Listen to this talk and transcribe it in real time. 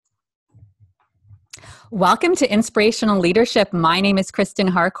Welcome to Inspirational Leadership. My name is Kristen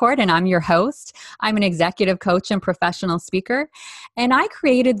Harcourt, and I'm your host. I'm an executive coach and professional speaker, and I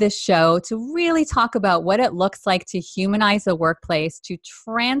created this show to really talk about what it looks like to humanize the workplace, to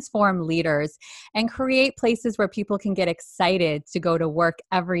transform leaders, and create places where people can get excited to go to work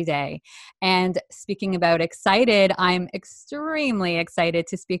every day. And speaking about excited, I'm extremely excited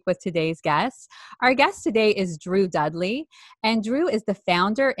to speak with today's guest. Our guest today is Drew Dudley, and Drew is the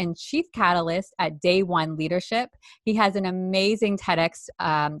founder and chief catalyst at Day One Leadership. He has an amazing TEDx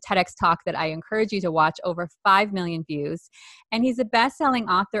talk that I encourage you to watch, over 5 million views. And he's a best-selling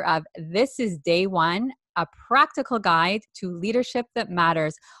author of This is Day One, a practical guide to leadership that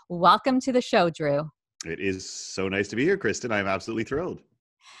matters. Welcome to the show, Drew. It is so nice to be here, Kristen. I'm absolutely thrilled.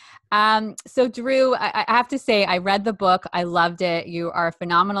 So Drew, I have to say, I read the book. I loved it. You are a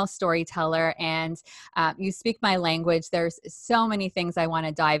phenomenal storyteller, and you speak my language. There's so many things I want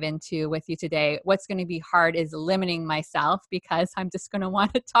to dive into with you today. What's going to be hard is limiting myself because I'm just going to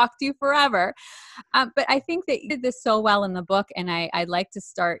want to talk to you forever. But I think that you did this so well in the book, and I'd like to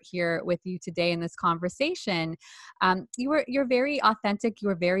start here with you today in this conversation. You're very authentic. You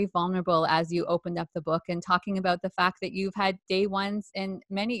were very vulnerable as you opened up the book and talking about the fact that you've had day ones in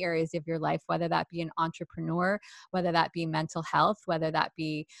many areas of your life, whether that be an entrepreneur, whether that be mental health, whether that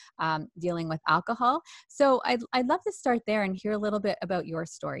be dealing with alcohol. So I'd love to start there and hear a little bit about your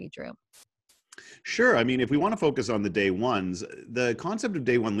story, Drew. Sure. I mean, if we want to focus on the day ones, the concept of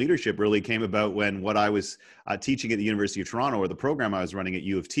day one leadership really came about when what I was teaching at the University of Toronto, or the program I was running at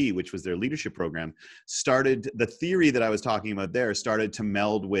U of T, which was their leadership program, the theory that I was talking about there started to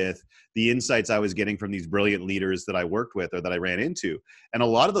meld with the insights I was getting from these brilliant leaders that I worked with or that I ran into. And a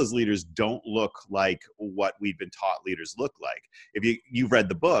lot of those leaders don't look like what we've been taught leaders look like. If you've read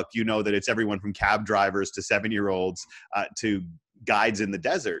the book, you know that it's everyone from cab drivers to 7-year-olds to guides in the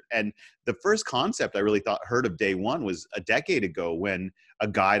desert. And the first concept I really heard of day one was a decade ago, when a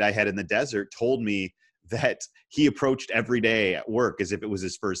guide I had in the desert told me that he approached every day at work as if it was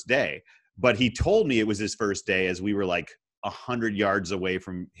his first day. But he told me it was his first day as we were like 100 yards away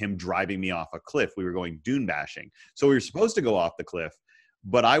from him driving me off a cliff. We were going dune bashing. So we were supposed to go off the cliff,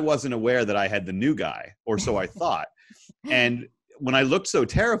 but I wasn't aware that I had the new guy, or so I thought. And when I looked so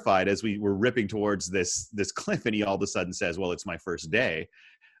terrified as we were ripping towards this cliff, and he all of a sudden says, "Well, it's my first day,"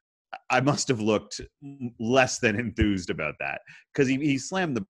 I must have looked less than enthused about that, because he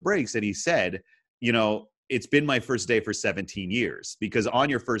slammed the brakes and he said, "It's been my first day for 17 years, because on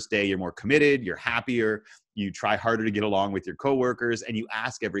your first day, you're more committed, you're happier, you try harder to get along with your coworkers, and you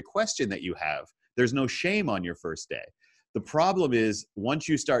ask every question that you have. There's no shame on your first day. The problem is, once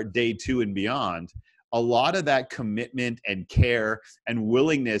you start day two and beyond, a lot of that commitment and care and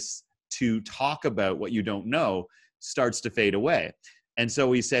willingness to talk about what you don't know starts to fade away." And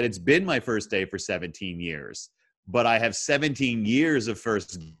so he said, "It's been my first day for 17 years, but I have 17 years of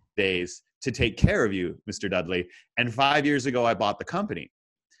first days to take care of you, Mr. Dudley. And 5 years ago, I bought the company."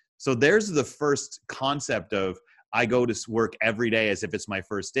 So there's the first concept of, I go to work every day as if it's my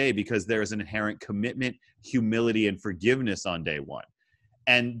first day, because there's an inherent commitment, humility, and forgiveness on day one.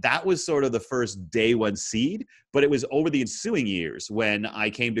 And that was sort of the first day one seed, but it was over the ensuing years when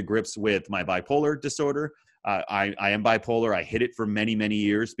I came to grips with my bipolar disorder. I am bipolar. I hid it for many, many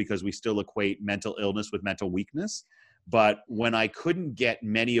years because we still equate mental illness with mental weakness. But when I couldn't get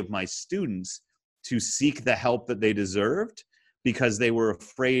many of my students to seek the help that they deserved, because they were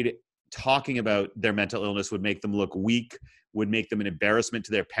afraid talking about their mental illness would make them look weak, would make them an embarrassment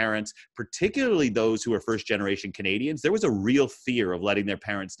to their parents, particularly those who are first-generation Canadians. There was a real fear of letting their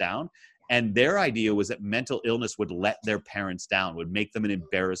parents down. And their idea was that mental illness would let their parents down, would make them an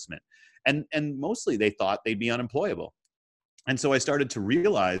embarrassment. And mostly they thought they'd be unemployable. And so I started to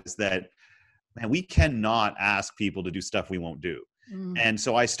realize that, man, we cannot ask people to do stuff we won't do. And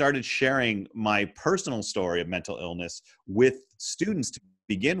so I started sharing my personal story of mental illness with students to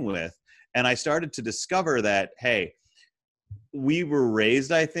begin with. And I started to discover that, hey, we were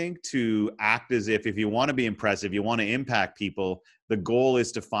raised, I think, to act as if you want to be impressive, you want to impact people, the goal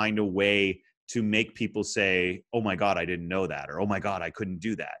is to find a way to make people say, "Oh my God, I didn't know that," or "Oh my God, I couldn't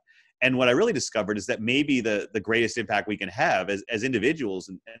do that." And what I really discovered is that maybe the greatest impact we can have as individuals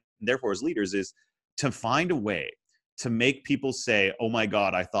and therefore as leaders is to find a way to make people say, "Oh my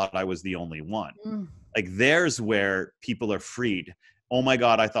God, I thought I was the only one." Like, there's where people are freed. "Oh my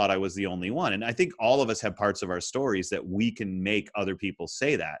God, I thought I was the only one." And I think all of us have parts of our stories that we can make other people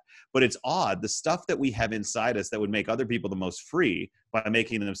say that. But it's odd, the stuff that we have inside us that would make other people the most free, by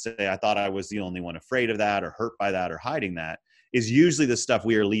making them say, "I thought I was the only one afraid of that, or hurt by that, or hiding that," is usually the stuff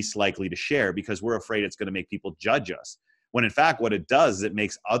we are least likely to share, because we're afraid it's going to make people judge us. when in fact, what it does is it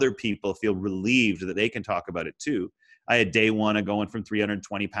makes other people feel relieved that they can talk about it too. I had day one of going from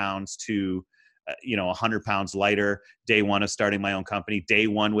 320 pounds to 100 pounds lighter, day one of starting my own company, day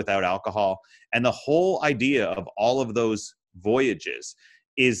one without alcohol. And the whole idea of all of those voyages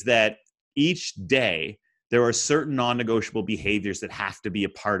is that each day there are certain non-negotiable behaviors that have to be a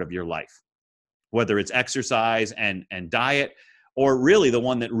part of your life, whether it's exercise and diet, or really the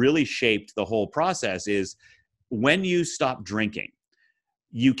one that really shaped the whole process is when you stop drinking.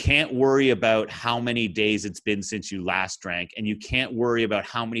 You can't worry about how many days it's been since you last drank, and you can't worry about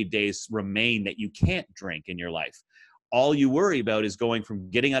how many days remain that you can't drink in your life. All you worry about is going from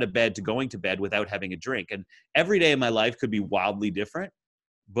getting out of bed to going to bed without having a drink. And every day of my life could be wildly different,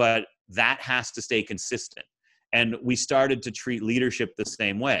 but that has to stay consistent. And we started to treat leadership the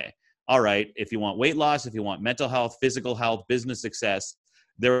same way. All right, if you want weight loss, if you want mental health, physical health, business success,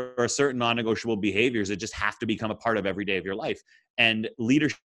 there are certain non-negotiable behaviors that just have to become a part of every day of your life. And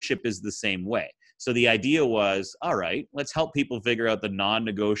leadership is the same way. So the idea was, all right, let's help people figure out the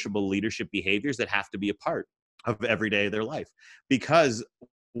non-negotiable leadership behaviors that have to be a part of every day of their life. Because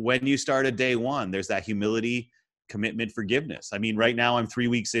when you start a day one, there's that humility, commitment, forgiveness. I mean, right now I'm 3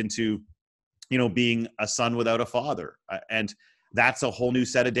 weeks into, being a son without a father. And that's a whole new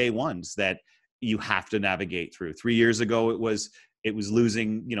set of day ones that you have to navigate through. 3 years ago, it was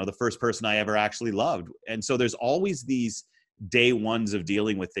losing, the first person I ever actually loved. And so there's always these day ones of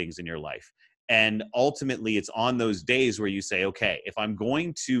dealing with things in your life. And ultimately it's on those days where you say, okay, if I'm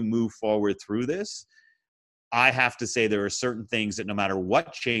going to move forward through this, I have to say there are certain things that no matter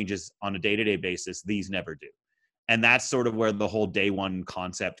what changes on a day-to-day basis, these never do. And that's sort of where the whole day one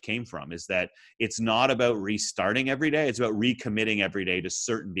concept came from, is that it's not about restarting every day. It's about recommitting every day to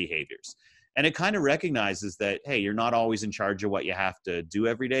certain behaviors. And it kind of recognizes that, hey, you're not always in charge of what you have to do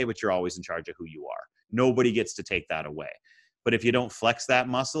every day, but you're always in charge of who you are. Nobody gets to take that away. But if you don't flex that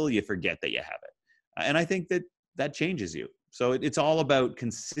muscle, you forget that you have it. And I think that changes you. So it's all about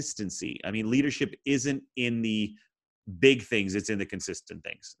consistency. I mean, leadership isn't in the big things, it's in the consistent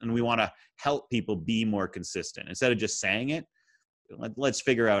things. And we want to help people be more consistent. Instead of just saying it, let's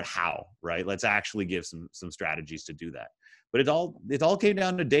figure out how, right? Let's actually give some strategies to do that. But it all came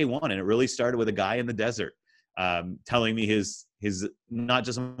down to day one. And it really started with a guy in the desert telling me his not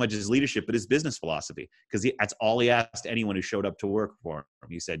just so much his leadership, but his business philosophy. Because that's all he asked anyone who showed up to work for him.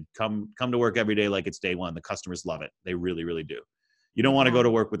 He said, come to work every day like it's day one. The customers love it. They really, really do. You don't want to go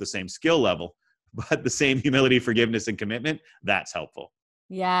to work with the same skill level, but the same humility, forgiveness, and commitment, that's helpful.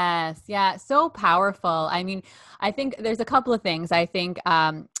 Yes. Yeah. So powerful. I mean, I think there's a couple of things. I think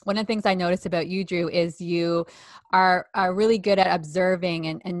one of the things I noticed about you, Drew, is you are really good at observing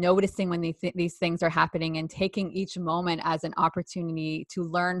and noticing when these things are happening and taking each moment as an opportunity to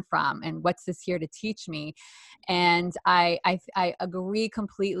learn from, and what's this here to teach me. And I agree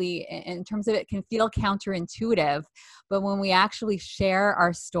completely in terms of it can feel counterintuitive, but when we actually share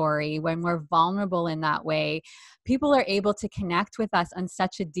our story, when we're vulnerable in that way, people are able to connect with us on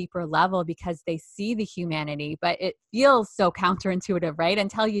such a deeper level because they see the humanity, but it feels so counterintuitive, right?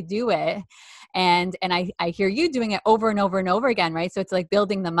 Until you do it. And I hear you doing it over and over and over again, right? So it's like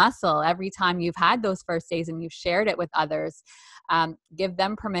building the muscle every time you've had those first days and you've shared it with others. Give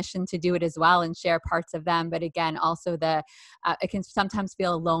them permission to do it as well and share parts of them. But again, also it can sometimes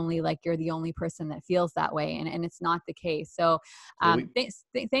feel lonely, like you're the only person that feels that way. And it's not the case. So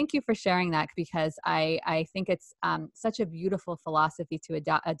thank you for sharing that, because I think it's such a beautiful philosophy to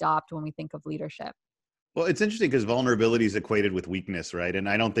adopt when we think of leadership. Well, it's interesting because vulnerability is equated with weakness, right? And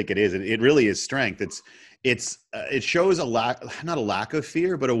I don't think it is. It really is strength. It shows not a lack of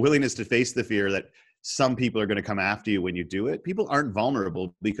fear, but a willingness to face the fear that some people are going to come after you when you do it. People aren't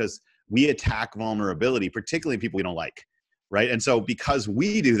vulnerable because we attack vulnerability, particularly people we don't like, right? And so because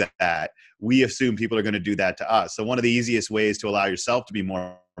we do that, we assume people are going to do that to us. So one of the easiest ways to allow yourself to be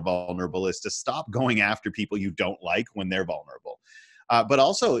more vulnerable is to stop going after people you don't like when they're vulnerable. But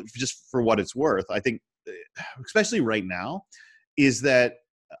also, just for what it's worth, I think, especially right now, is that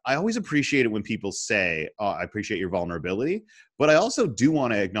I always appreciate it when people say, oh, I appreciate your vulnerability. But I also do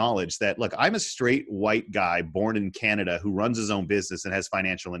want to acknowledge that, look, I'm a straight white guy born in Canada who runs his own business and has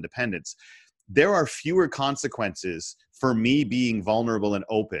financial independence. There are fewer consequences for me being vulnerable and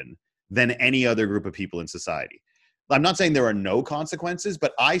open than any other group of people in society. I'm not saying there are no consequences,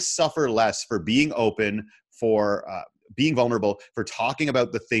 but I suffer less for being open, for being vulnerable, for talking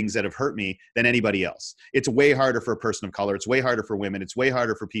about the things that have hurt me than anybody else. It's way harder for a person of color. It's way harder for women. It's way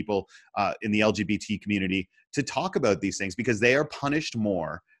harder for people in the LGBT community to talk about these things because they are punished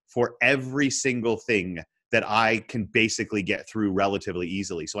more for every single thing that I can basically get through relatively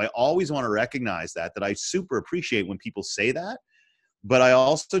easily. So I always want to recognize that I super appreciate when people say that. But I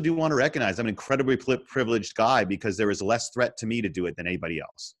also do want to recognize I'm an incredibly privileged guy because there is less threat to me to do it than anybody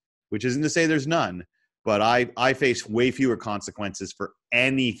else, which isn't to say there's none, but I face way fewer consequences for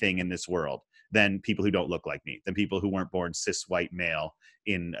anything in this world than people who don't look like me, than people who weren't born cis white male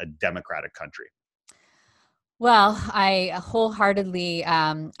in a democratic country. Well, I wholeheartedly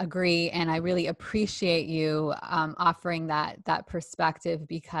agree, and I really appreciate you offering that perspective,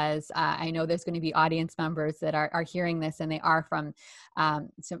 because I know there's going to be audience members that are hearing this, and they are from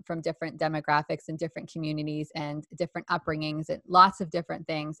different demographics and different communities and different upbringings and lots of different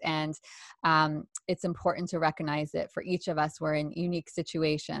things. And it's important to recognize that for each of us, we're in unique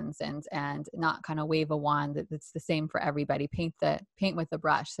situations, and not kind of wave a wand that it's the same for everybody. Paint with the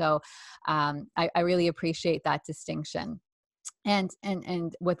brush. So I really appreciate that distinction. And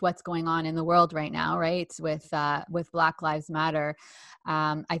with what's going on in the world right now, right, with Black Lives Matter,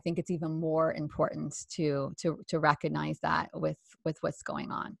 I think it's even more important to recognize that with what's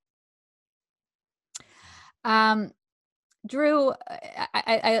going on. Drew,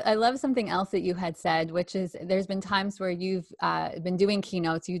 I love something else that you had said, which is there's been times where you've been doing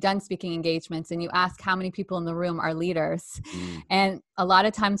keynotes, you've done speaking engagements, and you ask how many people in the room are leaders. And a lot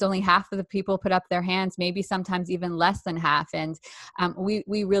of times only half of the people put up their hands, maybe sometimes even less than half. And we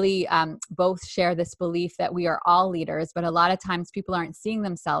really both share this belief that we are all leaders, but a lot of times people aren't seeing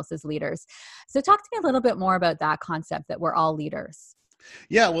themselves as leaders. So talk to me a little bit more about that concept that we're all leaders.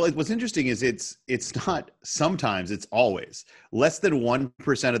 Yeah, well, what's interesting is it's not sometimes, it's always. Less than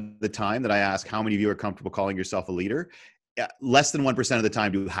 1% of the time that I ask how many of you are comfortable calling yourself a leader, less than 1% of the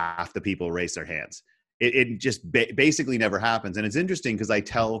time do half the people raise their hands. It just basically never happens. And it's interesting because I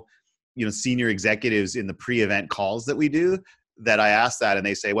tell, senior executives in the pre-event calls that we do, that I ask that, and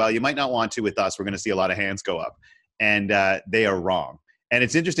they say, well, you might not want to with us. We're going to see a lot of hands go up. And they are wrong. And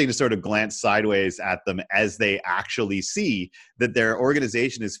it's interesting to sort of glance sideways at them as they actually see that their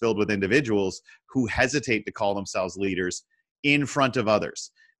organization is filled with individuals who hesitate to call themselves leaders in front of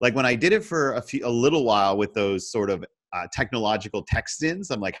others. Like when I did it for a little while with those sort of technological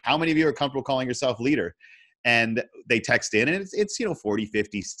text-ins, I'm like, how many of you are comfortable calling yourself leader? And they text in, and it's 40,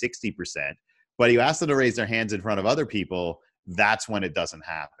 50, 60%. But you ask them to raise their hands in front of other people, that's when it doesn't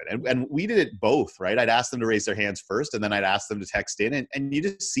happen. And we did it both, right? I'd ask them to raise their hands first, and then I'd ask them to text in, and you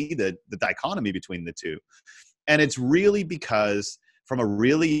just see the dichotomy between the two. And it's really because from a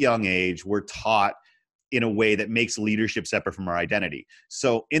really young age, we're taught in a way that makes leadership separate from our identity.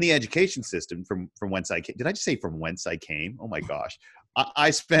 So in the education system, from whence I came, did I just say from whence I came? Oh my gosh.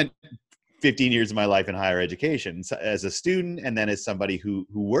 I spent 15 years of my life in higher education as a student, and then as somebody who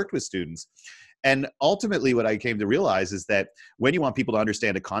worked with students. And ultimately, what I came to realize is that when you want people to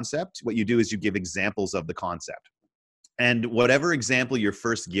understand a concept, what you do is you give examples of the concept. And whatever example you're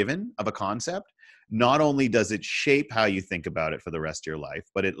first given of a concept, not only does it shape how you think about it for the rest of your life,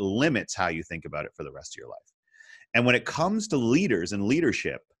 but it limits how you think about it for the rest of your life. And when it comes to leaders and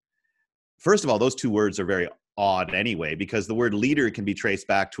leadership, first of all, those two words are very odd anyway, because the word leader can be traced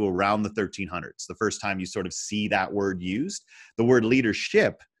back to around the 1300s, the first time you sort of see that word used. The word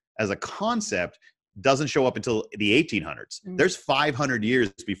leadership as a concept doesn't show up until the 1800s. There's 500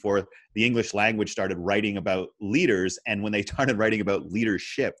 years before the English language started writing about leaders. And when they started writing about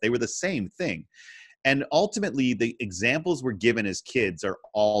leadership, they were the same thing. And ultimately, the examples we're given as kids are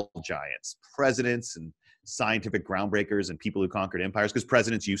all giants, presidents and scientific groundbreakers and people who conquered empires, because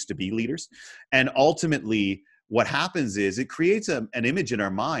presidents used to be leaders. And ultimately, what happens is it creates an image in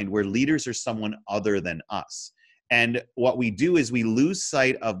our mind where leaders are someone other than us. And what we do is we lose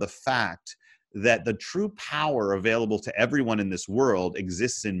sight of the fact that the true power available to everyone in this world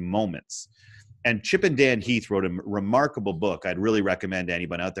exists in moments. And Chip and Dan Heath wrote a remarkable book I'd really recommend to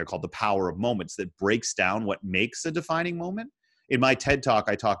anyone out there called The Power of Moments, that breaks down what makes a defining moment. In my TED Talk,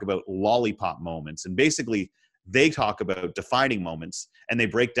 I talk about lollipop moments. And basically, they talk about defining moments, and they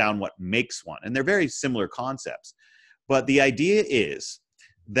break down what makes one. And they're very similar concepts. But the idea is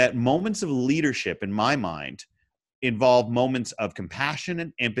that moments of leadership, in my mind, involve moments of compassion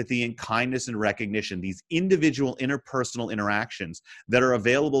and empathy and kindness and recognition, these individual interpersonal interactions that are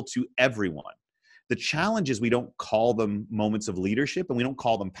available to everyone. The challenge is we don't call them moments of leadership, and we don't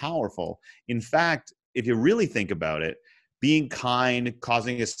call them powerful. In fact, if you really think about it, being kind,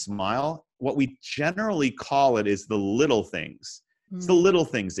 causing a smile, what we generally call it is the little things. It's the little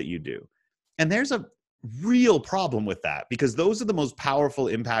things that you do. And there's a real problem with that, because those are the most powerful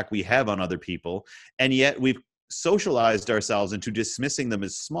impact we have on other people. And yet we've socialized ourselves into dismissing them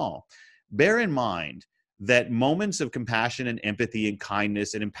as small. Bear in mind that moments of compassion and empathy and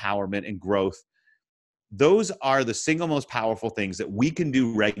kindness and empowerment and growth, those are the single most powerful things that we can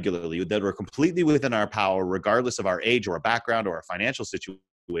do regularly that are completely within our power, regardless of our age or our background or our financial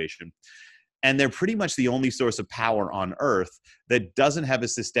situation. And they're pretty much the only source of power on earth that doesn't have a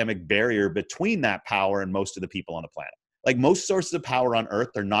systemic barrier between that power and most of the people on the planet. Like, most sources of power on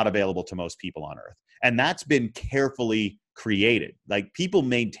earth are not available to most people on earth. And that's been carefully created. Like, people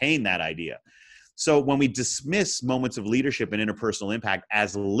maintain that idea. So when we dismiss moments of leadership and interpersonal impact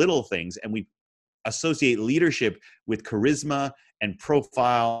as little things, and we associate leadership with charisma and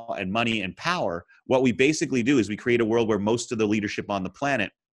profile and money and power, what we basically do is we create a world where most of the leadership on the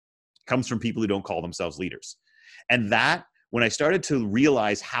planet comes from people who don't call themselves leaders. And that, when I started to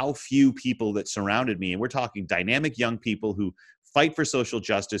realize how few people that surrounded me, and we're talking dynamic young people who fight for social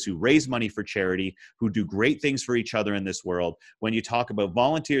justice, who raise money for charity, who do great things for each other in this world. When you talk about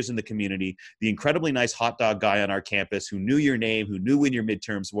volunteers in the community, the incredibly nice hot dog guy on our campus who knew your name, who knew when your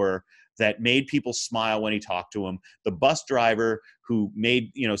midterms were, that made people smile when he talked to them, the bus driver who made,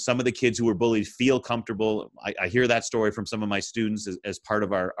 you know, some of the kids who were bullied feel comfortable. I hear that story from some of my students as part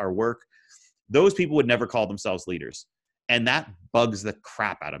of our work. Those people would never call themselves leaders. And that bugs the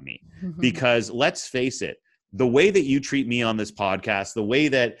crap out of me because, let's face it, the way that you treat me on this podcast, the way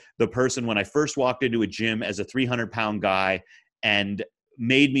that the person, when I first walked into a gym as a 300-pound guy and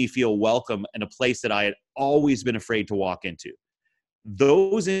made me feel welcome in a place that I had always been afraid to walk into,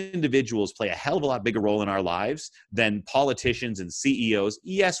 those individuals play a hell of a lot bigger role in our lives than politicians and CEOs.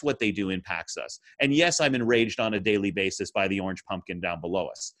 Yes, what they do impacts us. And yes, I'm enraged on a daily basis by the orange pumpkin down below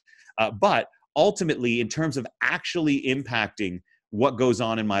us. But ultimately, in terms of actually impacting what goes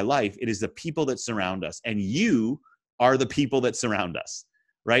on in my life, it is the people that surround us. And you are the people that surround us,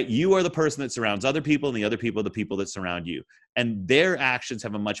 right? You are the person that surrounds other people, and the other people are the people that surround you. And their actions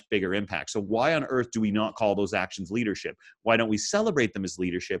have a much bigger impact. So why on earth do we not call those actions leadership? Why don't we celebrate them as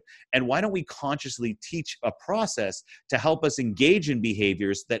leadership? And why don't we consciously teach a process to help us engage in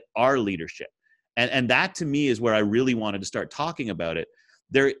behaviors that are leadership? And that, to me, is where I really wanted to start talking about it.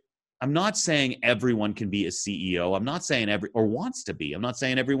 I'm not saying everyone can be a CEO. I'm not saying or wants to be. I'm not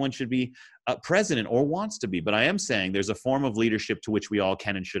saying everyone should be a president or wants to be, but I am saying there's a form of leadership to which we all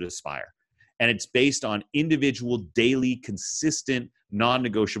can and should aspire. And it's based on individual, daily, consistent,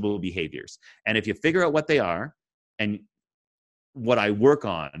 non-negotiable behaviors. And if you figure out what they are, and what I work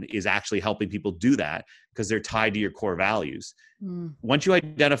on is actually helping people do that because they're tied to your core values. Once you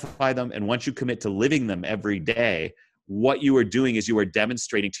identify them and once you commit to living them every day, what you are doing is you are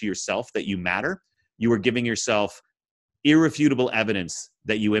demonstrating to yourself that you matter. You are giving yourself irrefutable evidence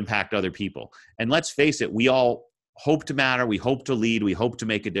that you impact other people. And let's face it, we all hope to matter. We hope to lead. We hope to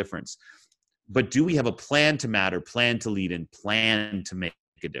make a difference. But do we have a plan to matter, plan to lead, and plan to make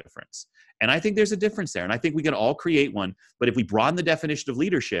a difference? And I think there's a difference there. And I think we can all create one. But if we broaden the definition of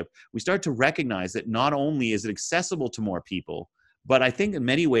leadership, we start to recognize that not only is it accessible to more people, but I think in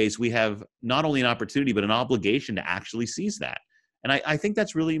many ways we have not only an opportunity, but an obligation to actually seize that. And I think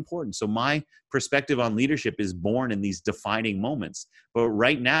that's really important. So my perspective on leadership is born in these defining moments. But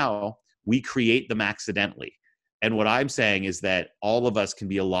right now, we create them accidentally. And what I'm saying is that all of us can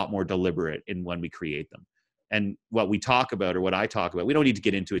be a lot more deliberate in when we create them. And what we talk about, or what I talk about, we don't need to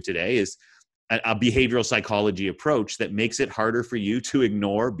get into it today, is a behavioral psychology approach that makes it harder for you to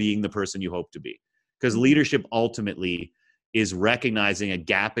ignore being the person you hope to be. Because leadership ultimately is recognizing a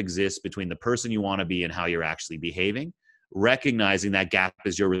gap exists between the person you want to be and how you're actually behaving, recognizing that gap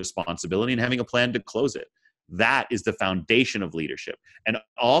is your responsibility and having a plan to close it. That is the foundation of leadership. And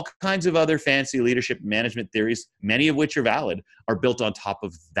all kinds of other fancy leadership management theories, many of which are valid, are built on top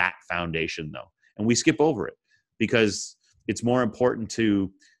of that foundation, though. And we skip over it because it's more important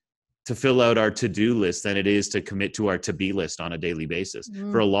to fill out our to-do list than it is to commit to our to-be list on a daily basis.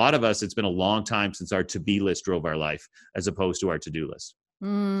 For a lot of us, it's been a long time since our to-be list drove our life as opposed to our to-do list.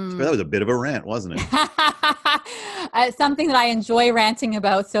 So that was a bit of a rant, wasn't it? Something that I enjoy ranting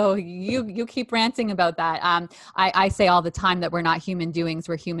about. So you keep ranting about that. I say all the time that we're not human doings,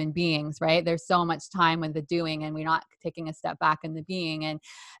 we're human beings, right? There's so much time with the doing and we're not taking a step back in the being. And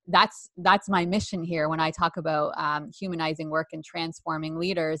that's my mission here when I talk about humanizing work and transforming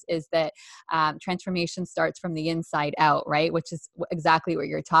leaders, is that transformation starts from the inside out, right? Which is exactly what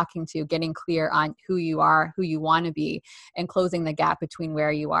you're talking to, getting clear on who you are, who you want to be, and closing the gap between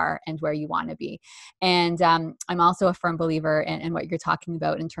where you are and where you want to be. And I'm also also a firm believer in what you're talking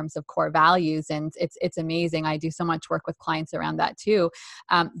about in terms of core values. And it's amazing. I do so much work with clients around that too.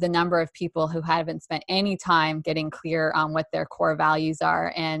 The number of people who haven't spent any time getting clear on what their core values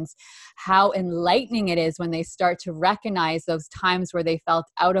are, and how enlightening it is when they start to recognize those times where they felt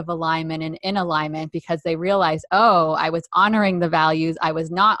out of alignment and in alignment, because they realize, oh, I was honoring the values, I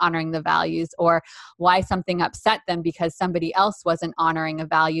was not honoring the values, or why something upset them because somebody else wasn't honoring a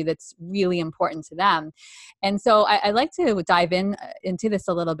value that's really important to them. And so I like to dive into this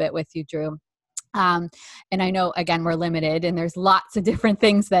a little bit with you, Drew. And I know, again, we're limited and there's lots of different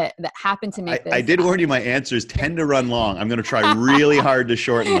things that happen to make this. I did warn you, my answers tend to run long. I'm going to try really hard to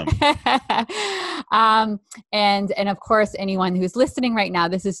shorten them. And of course, anyone who's listening right now,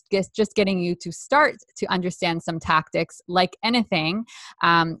 this is just getting you to start to understand some tactics. Like anything,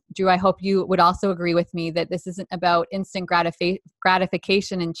 Drew, I hope you would also agree with me that this isn't about instant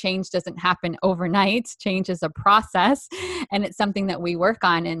gratification, and change doesn't happen overnight. Change is a process, and it's something that we work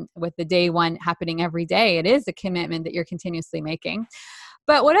on. And with the day one happening every day, it is a commitment that you're continuously making.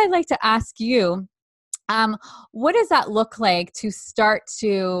 But what I'd like to ask you, what does that look like to start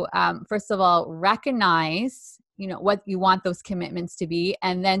to, first of all, recognize, what you want those commitments to be,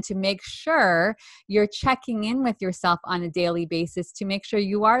 and then to make sure you're checking in with yourself on a daily basis to make sure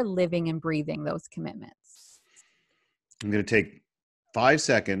you are living and breathing those commitments? I'm going to take 5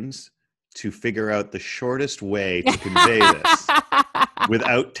 seconds to figure out the shortest way to convey this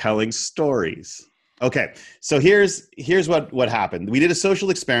without telling stories. Okay, so here's what happened. We did a social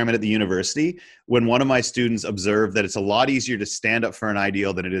experiment at the university when one of my students observed that it's a lot easier to stand up for an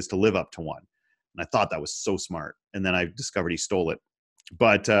ideal than it is to live up to one. And I thought that was so smart. And then I discovered he stole it.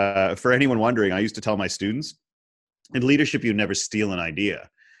 But for anyone wondering, I used to tell my students, in leadership, you never steal an idea.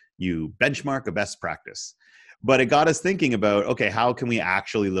 You benchmark a best practice. But it got us thinking about, okay, how can we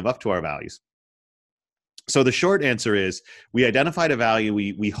actually live up to our values? So the short answer is we identified a value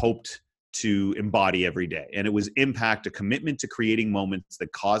we hoped to embody every day. And it was impact, a commitment to creating moments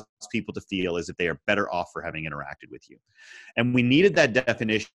that cause people to feel as if they are better off for having interacted with you. And we needed that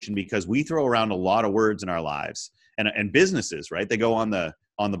definition because we throw around a lot of words in our lives, and businesses, right? They go on the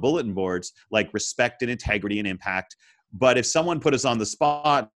bulletin boards like respect and integrity and impact. But if someone put us on the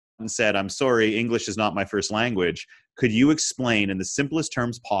spot and said, I'm sorry, English is not my first language, could you explain in the simplest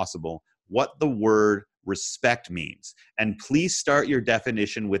terms possible what the word respect means? And please start your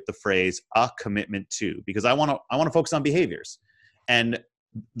definition with the phrase a commitment to, because I want to focus on behaviors. And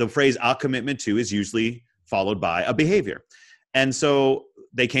the phrase a commitment to is usually followed by a behavior. And so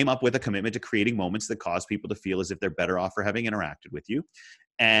they came up with a commitment to creating moments that cause people to feel as if they're better off for having interacted with you.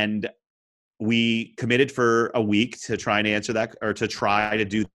 And we committed for a week to try and answer that, or to try to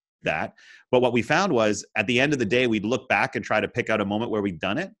do that. But what we found was at the end of the day, we'd look back and try to pick out a moment where we'd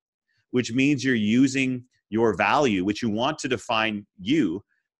done it, which means you're using your value, which you want to define you,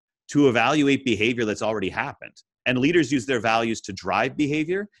 to evaluate behavior that's already happened. And leaders use their values to drive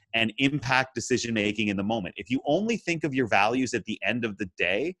behavior and impact decision-making in the moment. If you only think of your values at the end of the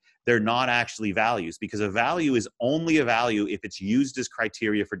day, they're not actually values, because a value is only a value if it's used as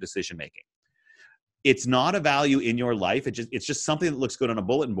criteria for decision-making. It's not a value in your life. It's just something that looks good on a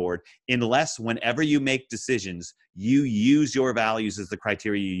bulletin board, unless whenever you make decisions, you use your values as the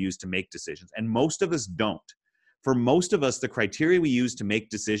criteria you use to make decisions. And most of us don't. For most of us, the criteria we use to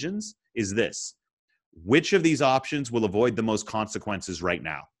make decisions is this: which of these options will avoid the most consequences right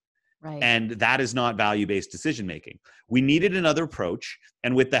now? Right. And that is not value-based decision-making. We needed another approach.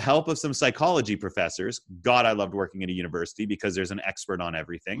 And with the help of some psychology professors, God, I loved working at a university because there's an expert on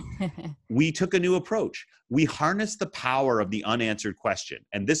everything. We took a new approach. We harnessed the power of the unanswered question.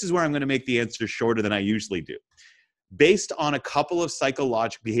 And this is where I'm going to make the answer shorter than I usually do. Based on a couple of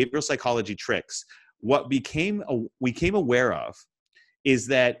behavioral psychology tricks, what we became aware of is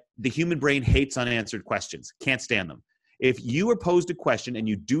that the human brain hates unanswered questions, can't stand them. If you are posed a question and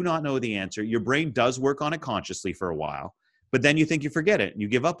you do not know the answer, your brain does work on it consciously for a while, but then you think you forget it and you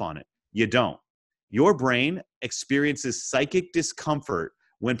give up on it. You don't. Your brain experiences psychic discomfort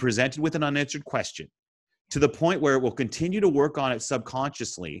when presented with an unanswered question, to the point where it will continue to work on it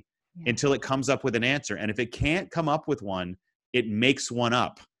subconsciously until it comes up with an answer. And if it can't come up with one, it makes one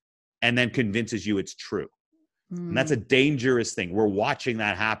up and then convinces you it's true. And that's a dangerous thing. We're watching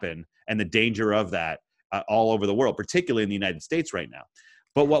that happen, and the danger of that all over the world, particularly in the United States right now.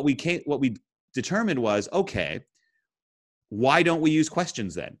 But what we determined was, okay, why don't we use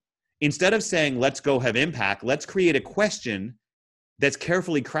questions then? Instead of saying, let's go have impact, let's create a question that's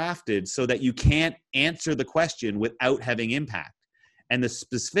carefully crafted so that you can't answer the question without having impact. And the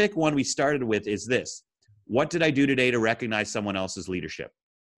specific one we started with is this: what did I do today to recognize someone else's leadership?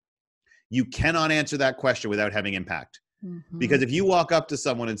 You cannot answer that question without having impact. Mm-hmm. Because if you walk up to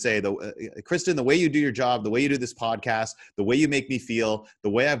someone and say, Kristen, the way you do your job, the way you do this podcast, the way you make me feel, the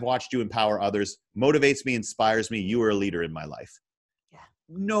way I've watched you empower others motivates me, inspires me. You are a leader in my life. Yeah.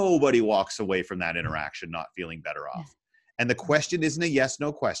 Nobody walks away from that interaction not feeling better off. Yeah. And the question isn't a yes,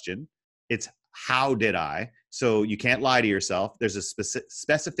 no question. It's how did I? So you can't lie to yourself. There's a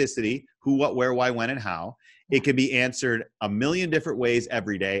specificity, who, what, where, why, when, and how. It can be answered a million different ways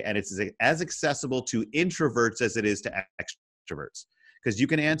every day. And it's as accessible to introverts as it is to extroverts. Because you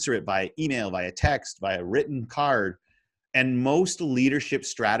can answer it by email, via text, via written card. And most leadership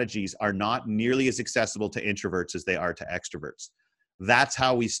strategies are not nearly as accessible to introverts as they are to extroverts. That's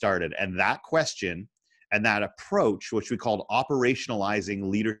how we started. And that question and that approach, which we called operationalizing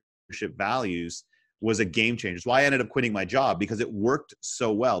leadership values, was a game changer. It's why I ended up quitting my job, because it worked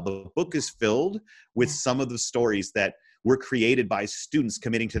so well. The book is filled with some of the stories that were created by students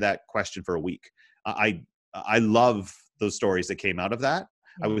committing to that question for a week. I love those stories that came out of that.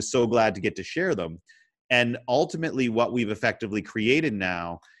 I was so glad to get to share them. And ultimately, what we've effectively created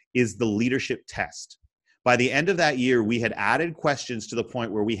now is the leadership test. By the end of that year, we had added questions to the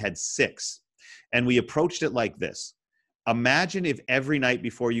point where we had 6. And we approached it like this. Imagine if every night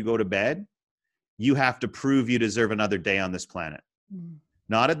before you go to bed, you have to prove you deserve another day on this planet.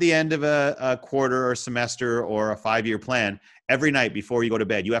 Not at the end of a quarter or semester or a 5-year plan. Every night before you go to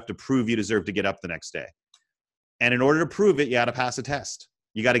bed, you have to prove you deserve to get up the next day. And in order to prove it, you got to pass a test.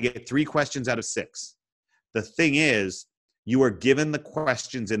 You got to get 3 questions out of 6. The thing is, you are given the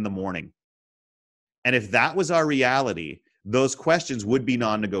questions in the morning. And if that was our reality, those questions would be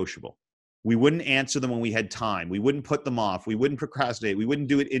non-negotiable. We wouldn't answer them when we had time. We wouldn't put them off. We wouldn't procrastinate. We wouldn't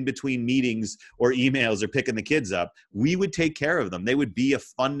do it in between meetings or emails or picking the kids up. We would take care of them. They would be a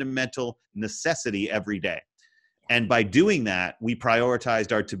fundamental necessity every day. And by doing that, we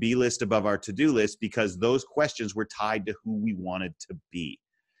prioritized our to-be list above our to-do list, because those questions were tied to who we wanted to be.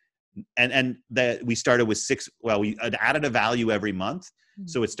 And that we started with 6, we added a value every month.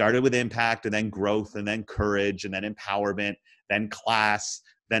 So it started with impact, and then growth, and then courage, and then empowerment, then class,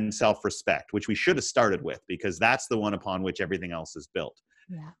 then self-respect, which we should have started with, because that's the one upon which everything else is built.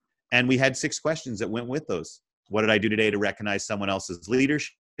 Yeah. And we had 6 questions that went with those. What did I do today to recognize someone else's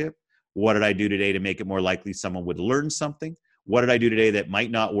leadership? What did I do today to make it more likely someone would learn something? What did I do today that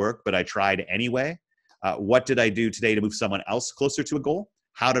might not work, but I tried anyway? What did I do today to move someone else closer to a goal?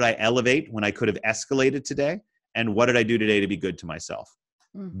 How did I elevate when I could have escalated today? And what did I do today to be good to myself?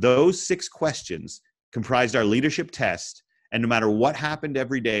 Those 6 questions comprised our leadership test. And no matter what happened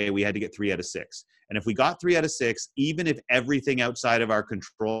every day, we had to get 3 out of 6. And if we got 3 out of 6, even if everything outside of our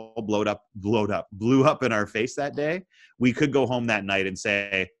control blew up in our face that day, we could go home that night and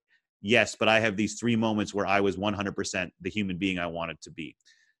say, yes, but I have these 3 moments where I was 100% the human being I wanted to be.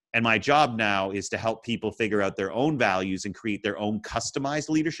 And my job now is to help people figure out their own values and create their own customized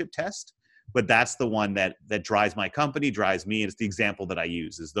leadership test. But that's the one that drives my company, drives me. And it's the example that I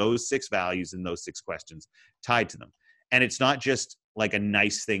use, is those 6 values and those 6 questions tied to them. And it's not just like a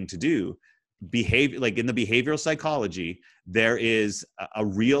nice thing to do. Behavior, like in the behavioral psychology, there is a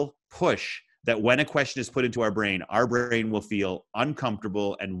real push that when a question is put into our brain will feel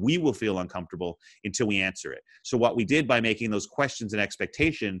uncomfortable, and we will feel uncomfortable until we answer it. So what we did by making those questions an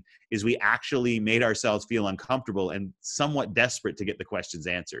expectation is we actually made ourselves feel uncomfortable and somewhat desperate to get the questions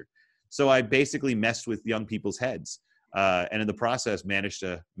answered. So I basically messed with young people's heads, and in the process managed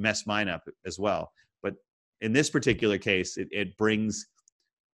to mess mine up as well. But in this particular case, it brings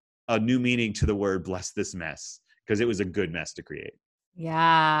a new meaning to the word "bless this mess," because it was a good mess to create.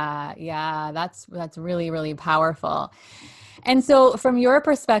 Yeah. That's really, really powerful. And so from your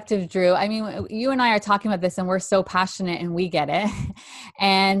perspective, Drew, I mean, you and I are talking about this and we're so passionate and we get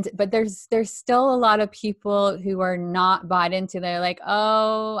it. But there's still a lot of people who are not bought into. They're like,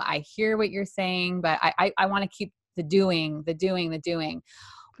 oh, I hear what you're saying, but I want to keep the doing.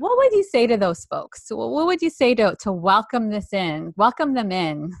 What would you say to those folks? So what would you say to welcome them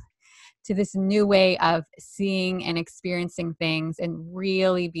in to this new way of seeing and experiencing things, and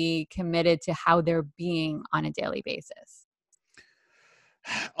really be committed to how they're being on a daily basis?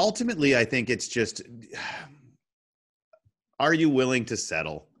 Ultimately, I think it's just, are you willing to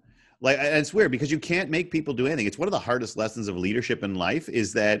settle? And it's weird because you can't make people do anything. It's one of the hardest lessons of leadership in life,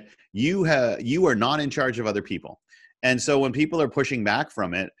 is that you are not in charge of other people. And so when people are pushing back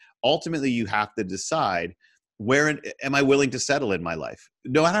from it, ultimately you have to decide, where am I willing to settle in my life?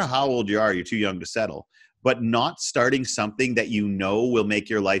 No matter how old you are, you're too young to settle. But not starting something that you know will make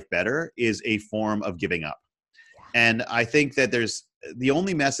your life better is a form of giving up. And I think that the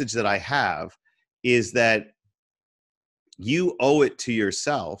only message that I have is that you owe it to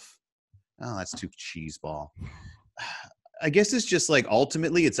yourself Oh, that's too cheeseball. I guess it's just like,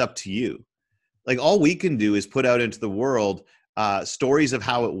 ultimately it's up to you. Like, all we can do is put out into the world stories of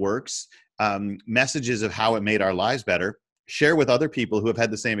how it works, messages of how it made our lives better, share with other people who have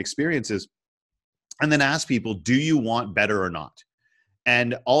had the same experiences, and then ask people, do you want better or not?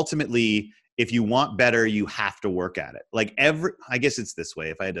 And ultimately, if you want better, you have to work at it. Like, I guess it's this way.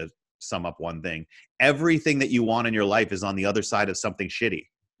 If I had to sum up one thing, everything that you want in your life is on the other side of something shitty.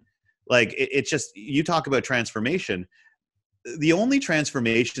 Like, it's just, you talk about transformation. The only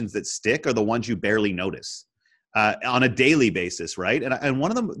transformations that stick are the ones you barely notice on a daily basis, right? And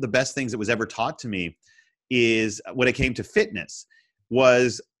one of the best things that was ever taught to me is, when it came to fitness,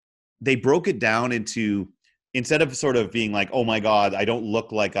 was they broke it down into, instead of sort of being like, oh my God, I don't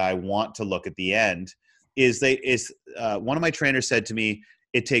look like I want to look at the end, one of my trainers said to me,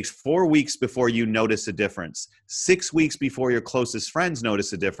 it takes 4 weeks before you notice a difference, 6 weeks before your closest friends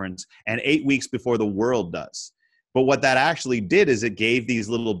notice a difference, and 8 weeks before the world does. But what that actually did is it gave these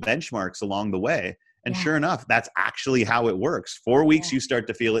little benchmarks along the way. And sure enough, that's actually how it works. 4 weeks, you start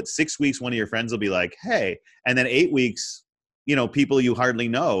to feel it. 6 weeks, one of your friends will be like, hey. And then 8 weeks, people you hardly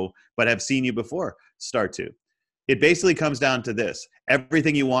know but have seen you before start to. It basically comes down to this.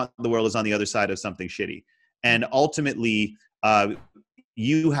 Everything you want in the world is on the other side of something shitty. And ultimately,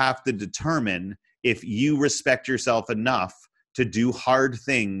 you have to determine if you respect yourself enough to do hard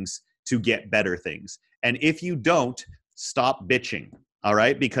things to get better things. And if you don't, stop bitching. All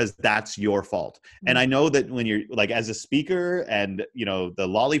right. Because that's your fault. And I know that when you're like, as a speaker and, the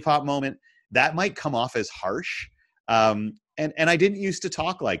lollipop moment, that might come off as harsh. And I didn't used to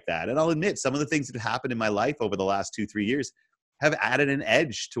talk like that. And I'll admit, some of the things that happened in my life over the last 2-3 years have added an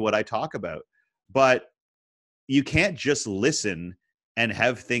edge to what I talk about. But you can't just listen and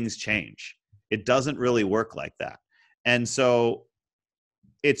have things change. It doesn't really work like that. And so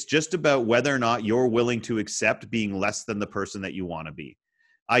it's just about whether or not you're willing to accept being less than the person that you want to be.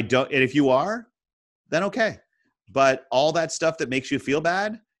 And if you are, then okay. But all that stuff that makes you feel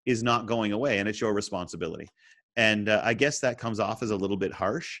bad is not going away, and it's your responsibility. And I guess that comes off as a little bit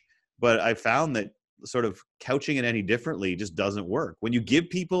harsh, but I found that sort of couching it any differently just doesn't work. When you give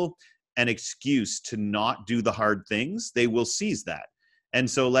people an excuse to not do the hard things, they will seize that. And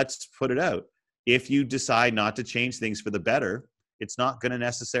so let's put it out. If you decide not to change things for the better, it's not going to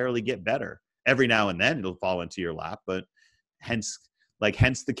necessarily get better. Every now and then it'll fall into your lap, but hence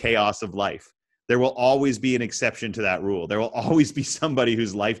the chaos of life. There will always be an exception to that rule. There will always be somebody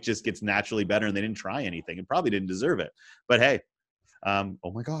whose life just gets naturally better and they didn't try anything and probably didn't deserve it. But hey, oh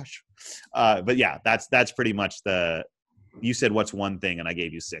my gosh. But yeah, that's pretty much you said what's one thing and I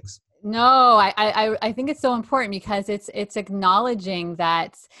gave you 6. No, I think it's so important because it's acknowledging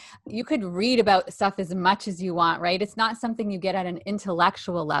that you could read about stuff as much as you want, right? It's not something you get at an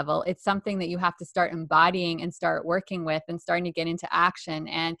intellectual level. It's something that you have to start embodying and start working with and starting to get into action.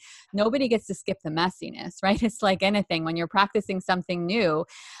 And nobody gets to skip the messiness, right? It's like anything when you're practicing something new.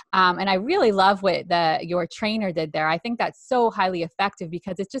 And I really love what your trainer did there. I think that's so highly effective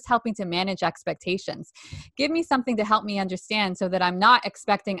because it's just helping to manage expectations. Give me something to help me understand so that I'm not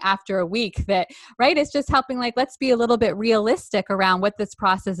expecting after a week that, right? It's just helping, like, let's be a little bit realistic around what this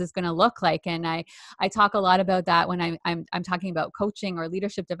process is going to look like. And I talk a lot about that when I'm talking about coaching or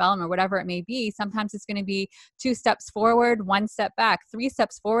leadership development or whatever it may be. Sometimes it's going to be 2 steps forward, 1 step back, 3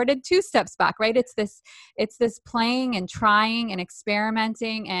 steps forward and 2 steps back, right? It's this playing and trying and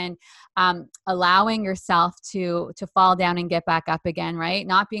experimenting and allowing yourself to fall down and get back up again, right?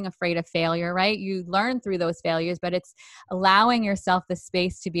 Not being afraid of failure, right? You learn through those failures, but it's allowing yourself the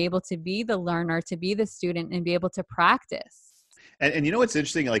space to be able to be the learner, to be the student, and be able to practice. And you know what's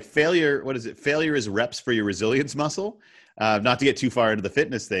interesting? Like, failure, what is it? Failure is reps for your resilience muscle. Not to get too far into the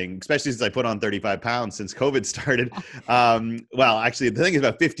fitness thing, especially since I put on 35 pounds since COVID started. Well, actually, the thing is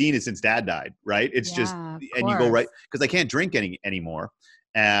about 15 is since Dad died, right? It's just, and you go right, because I can't drink anymore.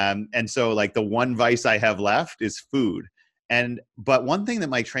 And so, like, the one vice I have left is food. But one thing that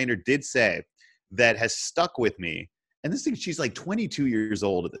my trainer did say that has stuck with me, and this thing, she's like 22 years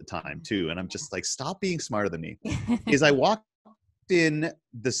old at the time too, and I'm just like, stop being smarter than me, is I walked in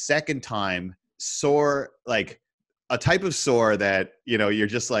the second time sore, like a type of sore that, you're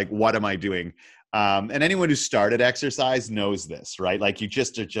just like, what am I doing? And anyone who started exercise knows this, right? Like, you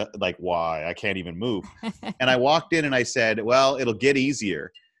just are just like, why? I can't even move. And I walked in and I said, well, it'll get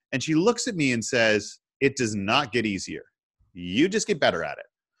easier. And she looks at me and says, it does not get easier. You just get better at it.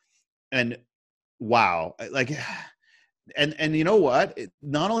 And wow, like, and you know what?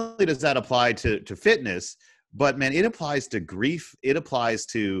 Not only does that apply to fitness, but man, it applies to grief. It applies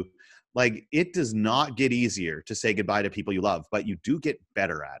to, like, it does not get easier to say goodbye to people you love, but you do get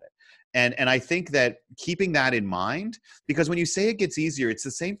better at it. And I think that keeping that in mind, because when you say it gets easier, it's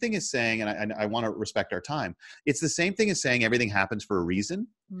the same thing as saying, and I want to respect our time, it's the same thing as saying everything happens for a reason.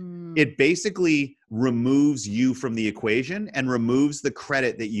 It basically removes you from the equation and removes the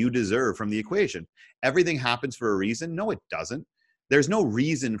credit that you deserve from the equation. Everything happens for a reason. No, it doesn't. There's no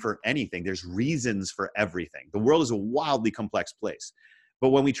reason for anything. There's reasons for everything. The world is a wildly complex place. But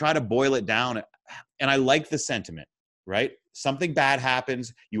when we try to boil it down, and I like the sentiment, right? Something bad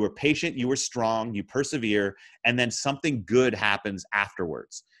happens, you were patient, you were strong, you persevere, and then something good happens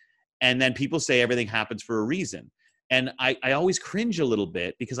afterwards. And then people say everything happens for a reason. And I always cringe a little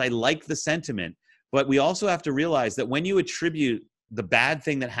bit because I like the sentiment, but we also have to realize that when you attribute the bad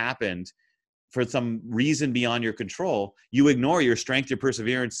thing that happened for some reason beyond your control, you ignore your strength, your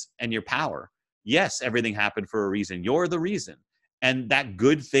perseverance, and your power. Yes, everything happened for a reason. You're the reason. And that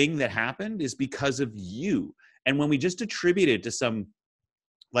good thing that happened is because of you. And when we just attribute it to some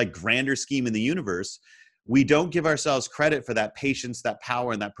like grander scheme in the universe, we don't give ourselves credit for that patience, that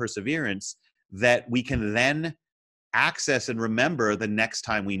power, and that perseverance that we can then access and remember the next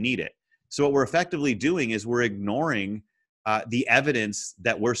time we need it. So what we're effectively doing is we're ignoring the evidence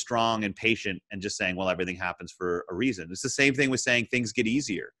that we're strong and patient and just saying, well, everything happens for a reason. It's the same thing with saying things get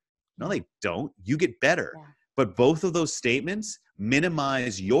easier. No, they don't. You get better. Yeah. But both of those statements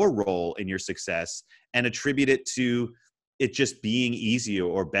minimize your role in your success and attribute it to it just being easier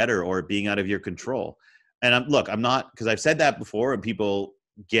or better or being out of your control. And I'm not, because I've said that before and people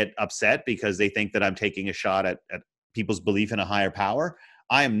get upset because they think that I'm taking a shot at people's belief in a higher power.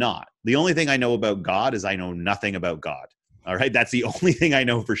 I am not. The only thing I know about God is I know nothing about God. All right. That's the only thing I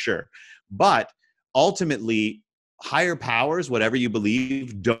know for sure. But ultimately, higher powers, whatever you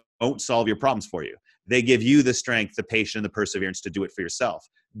believe, don't solve your problems for you. They give you the strength, the patience, and the perseverance to do it for yourself.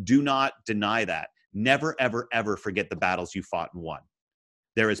 Do not deny that. Never, ever, ever forget the battles you fought and won.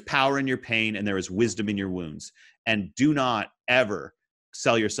 There is power in your pain and there is wisdom in your wounds. And do not ever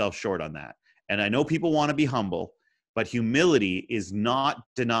sell yourself short on that. And I know people want to be humble, but humility is not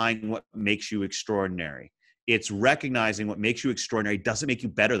denying what makes you extraordinary. It's recognizing what makes you extraordinary doesn't make you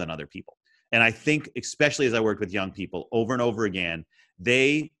better than other people. And I think, especially as I worked with young people over and over again,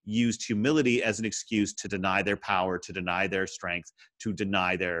 they used humility as an excuse to deny their power, to deny their strength, to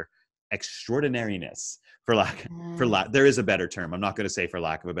deny their extraordinariness. There is a better term. I'm not going to say for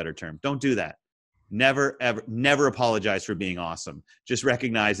lack of a better term. Don't do that. Never, ever, never apologize for being awesome. Just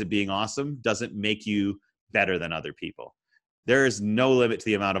recognize that being awesome doesn't make you better than other people. There is no limit to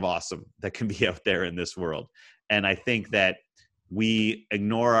the amount of awesome that can be out there in this world. And I think that we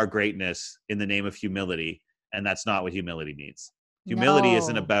ignore our greatness in the name of humility, and that's not what humility needs. Humility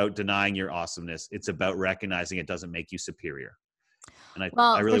isn't about denying your awesomeness. It's about recognizing it doesn't make you superior. And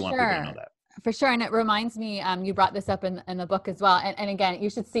I really want people to know that. For sure. And it reminds me, you brought this up in the book as well. And again, you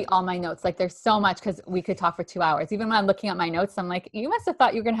should see all my notes. Like there's so much, because we could talk for 2 hours. Even when I'm looking at my notes, I'm like, you must have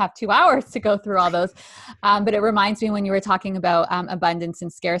thought you were going to have 2 hours to go through all those. But it reminds me when you were talking about abundance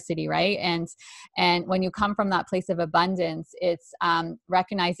and scarcity, right? And when you come from that place of abundance, it's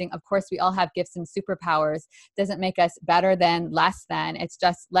recognizing, of course, we all have gifts and superpowers. Doesn't make us better than, less than. It's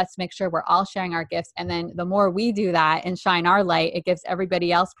just, let's make sure we're all sharing our gifts. And then the more we do that and shine our light, it gives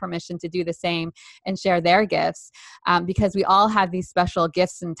everybody else permission to do the same and share their gifts, because we all have these special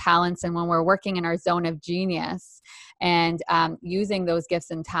gifts and talents. And when we're working in our zone of genius and using those gifts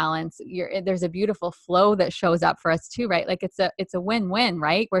and talents, there's a beautiful flow that shows up for us too, right? Like it's a win-win,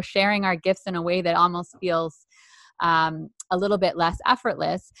 right? We're sharing our gifts in a way that almost feels a little bit less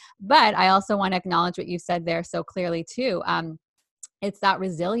effortless. But I also want to acknowledge what you said there so clearly too. It's that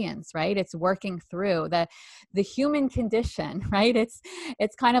resilience, right? It's working through the human condition, right?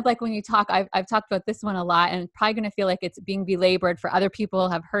 It's kind of like when you talk, I've talked about this one a lot, and probably going to feel like it's being belabored for other people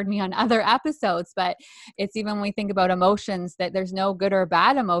who have heard me on other episodes, but it's even when we think about emotions, that there's no good or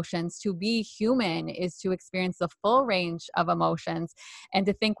bad emotions. To be human is to experience the full range of emotions, and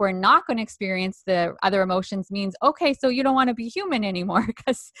to think we're not going to experience the other emotions means, okay, so you don't want to be human anymore,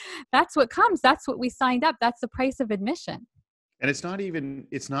 because that's what comes. That's what we signed up. That's the price of admission. And it's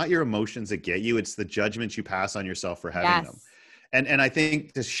not your emotions that get you. It's the judgments you pass on yourself for having them. And I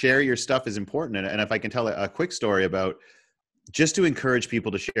think to share your stuff is important. And if I can tell a quick story about, just to encourage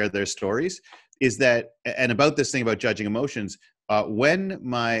people to share their stories, is that, and about this thing about judging emotions, when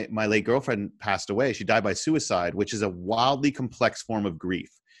my late girlfriend passed away, she died by suicide, which is a wildly complex form of grief,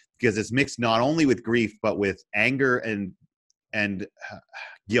 because it's mixed not only with grief, but with anger and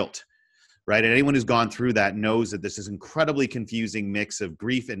guilt. Right? And anyone who's gone through that knows that this is incredibly confusing mix of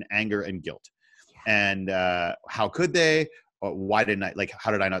grief and anger and guilt. And how could they? Or how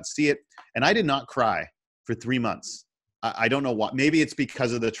did I not see it? And I did not cry for 3 months I don't know what, maybe it's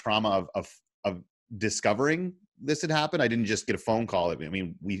because of the trauma of discovering this had happened. I didn't just get a phone call. I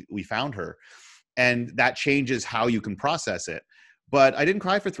mean, we found her, and that changes how you can process it. But I didn't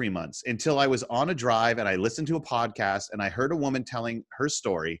cry for 3 months until I was on a drive and I listened to a podcast and I heard a woman telling her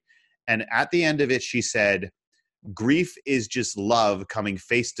story. And at the end of it, she said, grief is just love coming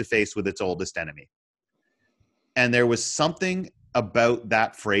face to face with its oldest enemy. And there was something about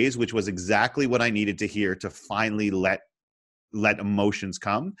that phrase, which was exactly what I needed to hear to finally let emotions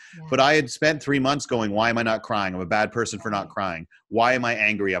come. Yeah. But I had spent 3 months going, why am I not crying? I'm a bad person for not crying. Why am I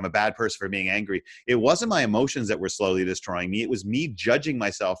angry? I'm a bad person for being angry. It wasn't my emotions that were slowly destroying me. It was me judging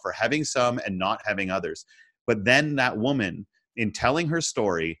myself for having some and not having others. But then that woman, in telling her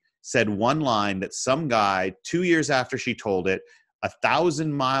story, said one line that some guy 2 years after she told it,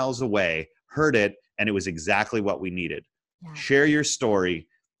 1,000 miles away, heard it, and it was exactly what we needed. Yeah. Share your story.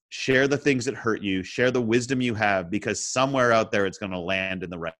 Share the things that hurt you, share the wisdom you have, because somewhere out there it's going to land in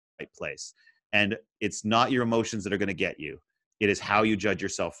the right place. And it's not your emotions that are going to get you. It is how you judge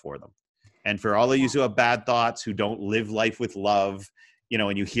yourself for them. And for all of you who have bad thoughts, who don't live life with love,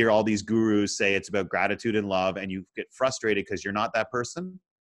 and you hear all these gurus say it's about gratitude and love, and you get frustrated because you're not that person.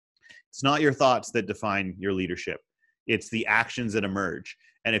 It's not your thoughts that define your leadership. It's the actions that emerge.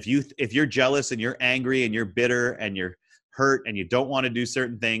 And if you're jealous and you're angry and you're bitter and you're hurt and you don't want to do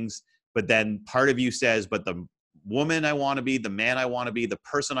certain things, but then part of you says, but the woman I want to be, the man I want to be, the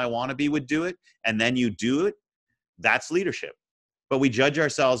person I want to be would do it, and then you do it, that's leadership. But we judge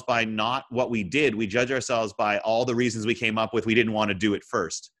ourselves by not what we did. We judge ourselves by all the reasons we came up with. We didn't want to do it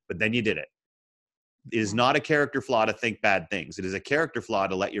first, but then you did it. It is not a character flaw to think bad things. It is a character flaw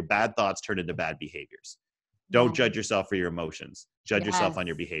to let your bad thoughts turn into bad behaviors. Don't judge yourself for your emotions. Judge yourself on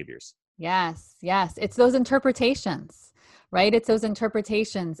your behaviors. Yes. It's those interpretations. Right. It's those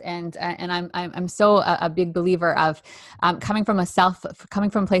interpretations. And I'm so a big believer of coming from a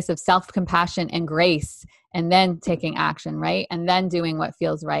place of self-compassion and grace, and then taking action, right? And then doing what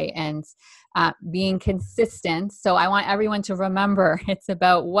feels right, and being consistent. So I want everyone to remember it's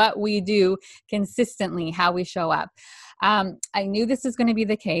about what we do consistently, how we show up. I knew this was going to be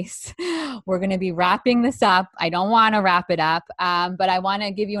the case. We're going to be wrapping this up. I don't want to wrap it up, but I want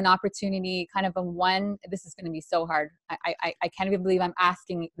to give you an opportunity, kind of this is going to be so hard. I can't even believe I'm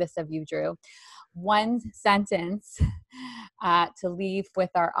asking this of you, Drew. One sentence to leave with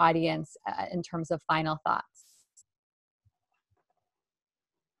our audience in terms of final thoughts.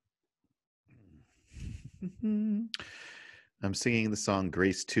 I'm singing the song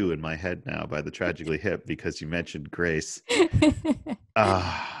Grace 2 in my head now by the Tragically Hip because you mentioned grace.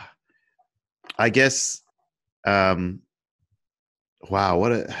 I guess, wow,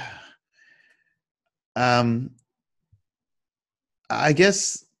 I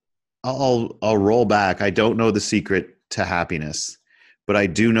guess I'll roll back. I don't know the secret to happiness, but I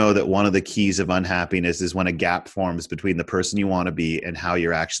do know that one of the keys of unhappiness is when a gap forms between the person you want to be and how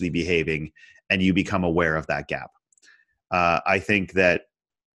you're actually behaving, and you become aware of that gap. I think that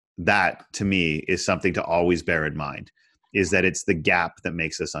to me is something to always bear in mind, is that it's the gap that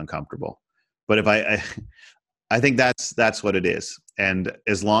makes us uncomfortable. But if I think that's what it is. And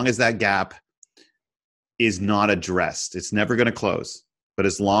as long as that gap is not addressed, it's never going to close. But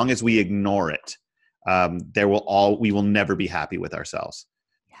as long as we ignore it, we will never be happy with ourselves.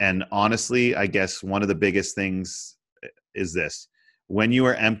 And honestly, I guess one of the biggest things is this: when you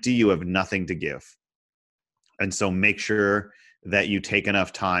are empty, you have nothing to give. And so make sure that you take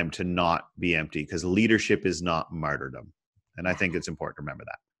enough time to not be empty, because leadership is not martyrdom. And I think it's important to remember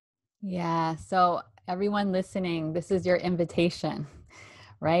that. Yeah. So everyone listening, this is your invitation,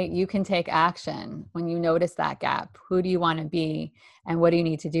 right? You can take action when you notice that gap. Who do you want to be, and what do you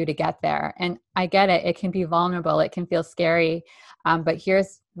need to do to get there? And I get it. It can be vulnerable. It can feel scary. But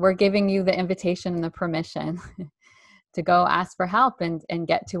we're giving you the invitation and the permission to go ask for help and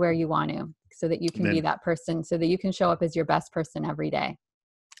get to where you want to, so that you can be that person, so that you can show up as your best person every day.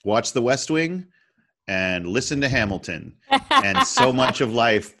 Watch The West Wing and listen to Hamilton, and so much of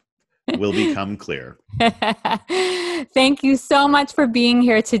life will become clear. Thank you so much for being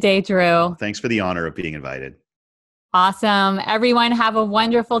here today, Drew. Thanks for the honor of being invited. Awesome. Everyone have a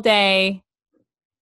wonderful day.